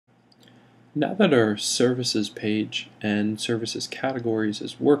Now that our services page and services categories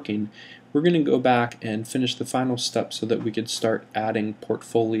is working, we're going to go back and finish the final step so that we could start adding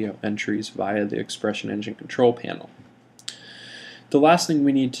portfolio entries via the ExpressionEngine control panel. The last thing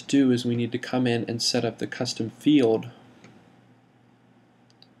we need to do is we need to come in and set up the custom field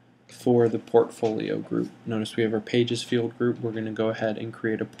for the portfolio group. Notice we have our pages field group. We're going to go ahead and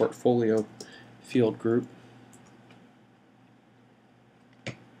create a portfolio field group.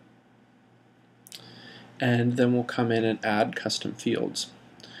 And then we'll come in and add custom fields.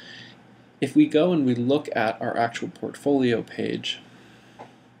 If we go and we look at our actual portfolio page,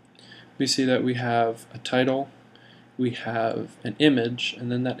 we see that we have a title, we have an image,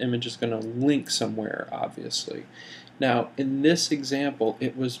 and then that image is going to link somewhere, obviously. Now, in this example,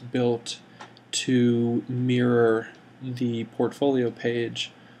 it was built to mirror the portfolio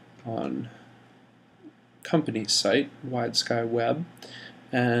page on company's site, Wide Sky Web.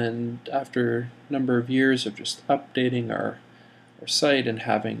 And after a number of years of just updating our site and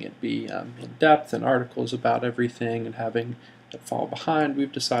having it be in depth and articles about everything and having it fall behind,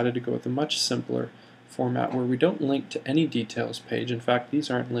 we've decided to go with a much simpler format where we don't link to any details page. In fact, these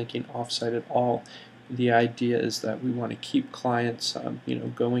aren't linking offsite at all. The idea is that we want to keep clients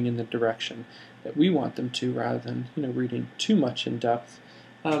going in the direction that we want them to, rather than reading too much in depth.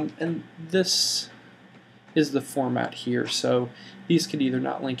 And this is the format here. So these could either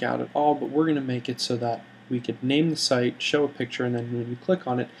not link out at all, but we're going to make it so that we could name the site, show a picture, and then when you click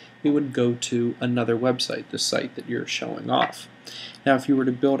on it, it would go to another website, the site that you're showing off. Now, if you were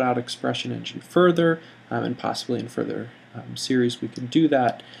to build out ExpressionEngine further, and possibly in further series we could do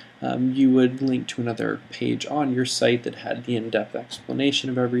that, you would link to another page on your site that had the in-depth explanation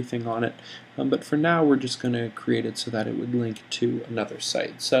of everything on it. But for now, we're just going to create it so that it would link to another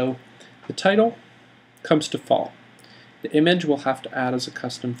site. So the title comes default. The image we'll have to add as a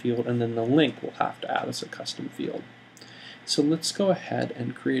custom field, and then the link we'll have to add as a custom field. So let's go ahead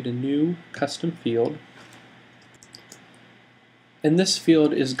and create a new custom field. And this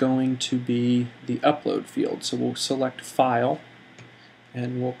field is going to be the upload field. So we'll select File,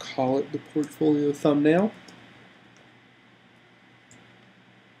 and we'll call it the portfolio thumbnail.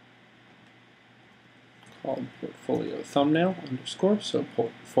 Called portfolio thumbnail underscore, so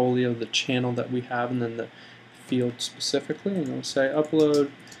portfolio, the channel that we have, and then the field specifically, and we'll say upload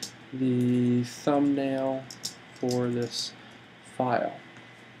the thumbnail for this file.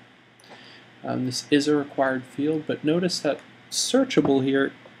 This is a required field, but notice that searchable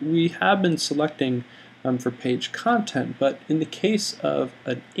here, we have been selecting for page content, but in the case of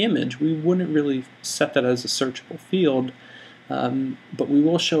an image, we wouldn't really set that as a searchable field. But we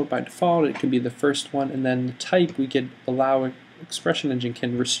will show it by default. It can be the first one, and then the type we could allow ExpressionEngine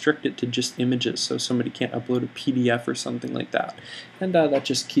can restrict it to just images, so somebody can't upload a PDF or something like that. And that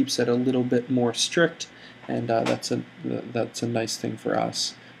just keeps it a little bit more strict, and that's a nice thing for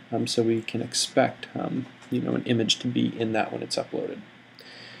us. So we can expect an image to be in that when it's uploaded.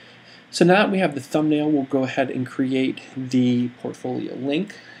 So now that we have the thumbnail, we'll go ahead and create the portfolio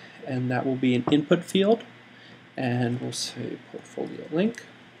link, and that will be an input field. And we'll say portfolio link,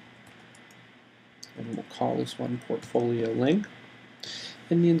 and we'll call this one portfolio link.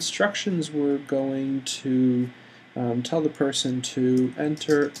 In the instructions, we're going to tell the person to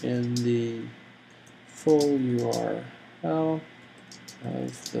enter in the full URL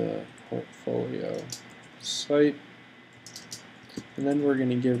of the portfolio site, and then we're going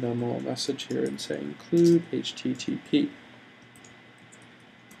to give them a little message here and say include HTTP.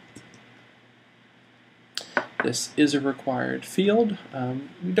 This is a required field.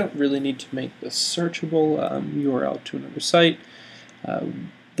 We don't really need to make this searchable URL to another site.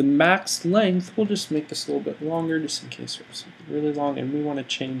 The max length, we'll just make this a little bit longer just in case there's something really long, and we want to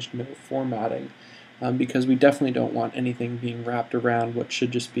change no formatting because we definitely don't want anything being wrapped around what should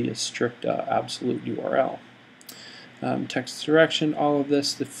just be a strict absolute URL. Text direction, all of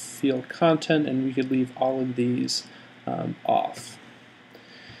this, the field content, and we could leave all of these off.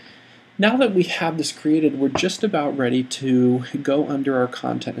 Now that we have this created, we're just about ready to go under our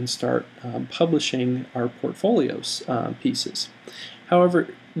content and start publishing our portfolios pieces. However,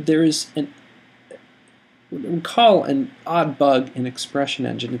 there is what we call an odd bug in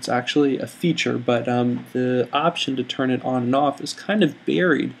ExpressionEngine. It's actually a feature, but the option to turn it on and off is kind of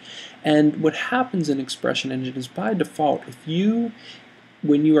buried. And what happens in ExpressionEngine is by default, if you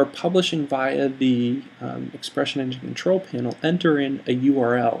when you are publishing via the ExpressionEngine control panel, enter in a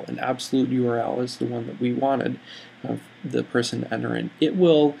URL. An absolute URL is the one that we wanted the person to enter in. It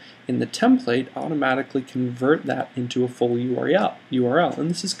will, in the template, automatically convert that into a full URL. And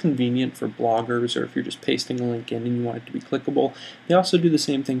this is convenient for bloggers, or if you're just pasting a link in and you want it to be clickable. They also do the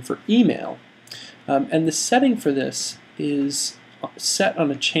same thing for email. And the setting for this is set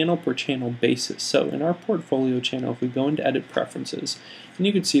on a channel per channel basis. So in our portfolio channel, if we go into Edit Preferences, and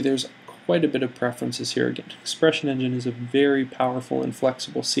you can see there's quite a bit of preferences here. Again, ExpressionEngine is a very powerful and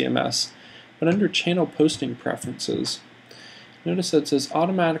flexible CMS. But under Channel Posting Preferences, notice that it says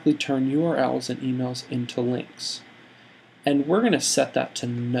automatically turn URLs and emails into links. And we're going to set that to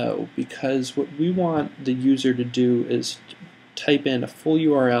no, because what we want the user to do is type in a full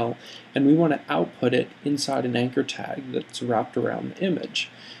URL, and we want to output it inside an anchor tag that's wrapped around the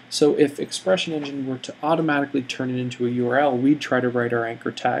image. So if ExpressionEngine were to automatically turn it into a URL, we'd try to write our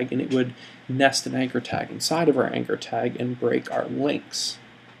anchor tag, and it would nest an anchor tag inside of our anchor tag and break our links.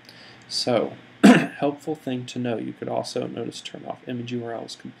 So, helpful thing to know. You could also notice turn off image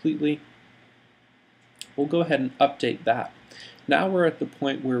URLs completely. We'll go ahead and update that. Now we're at the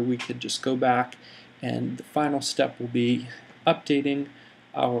point where we could just go back, and the final step will be updating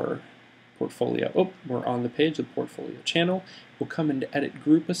our portfolio. Oh, we're on the page, the portfolio channel. We'll come into Edit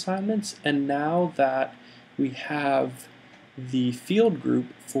Group Assignments, and now that we have the field group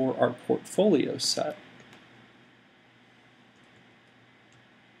for our portfolio set,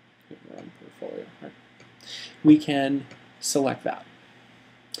 we can select that.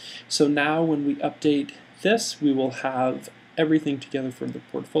 So now when we update this, we will have everything together for the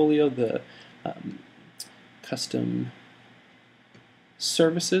portfolio, the custom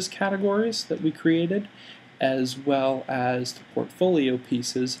services categories that we created, as well as the portfolio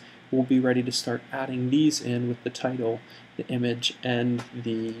pieces. We'll be ready to start adding these in with the title, the image, and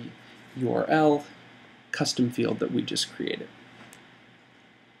the URL custom field that we just created.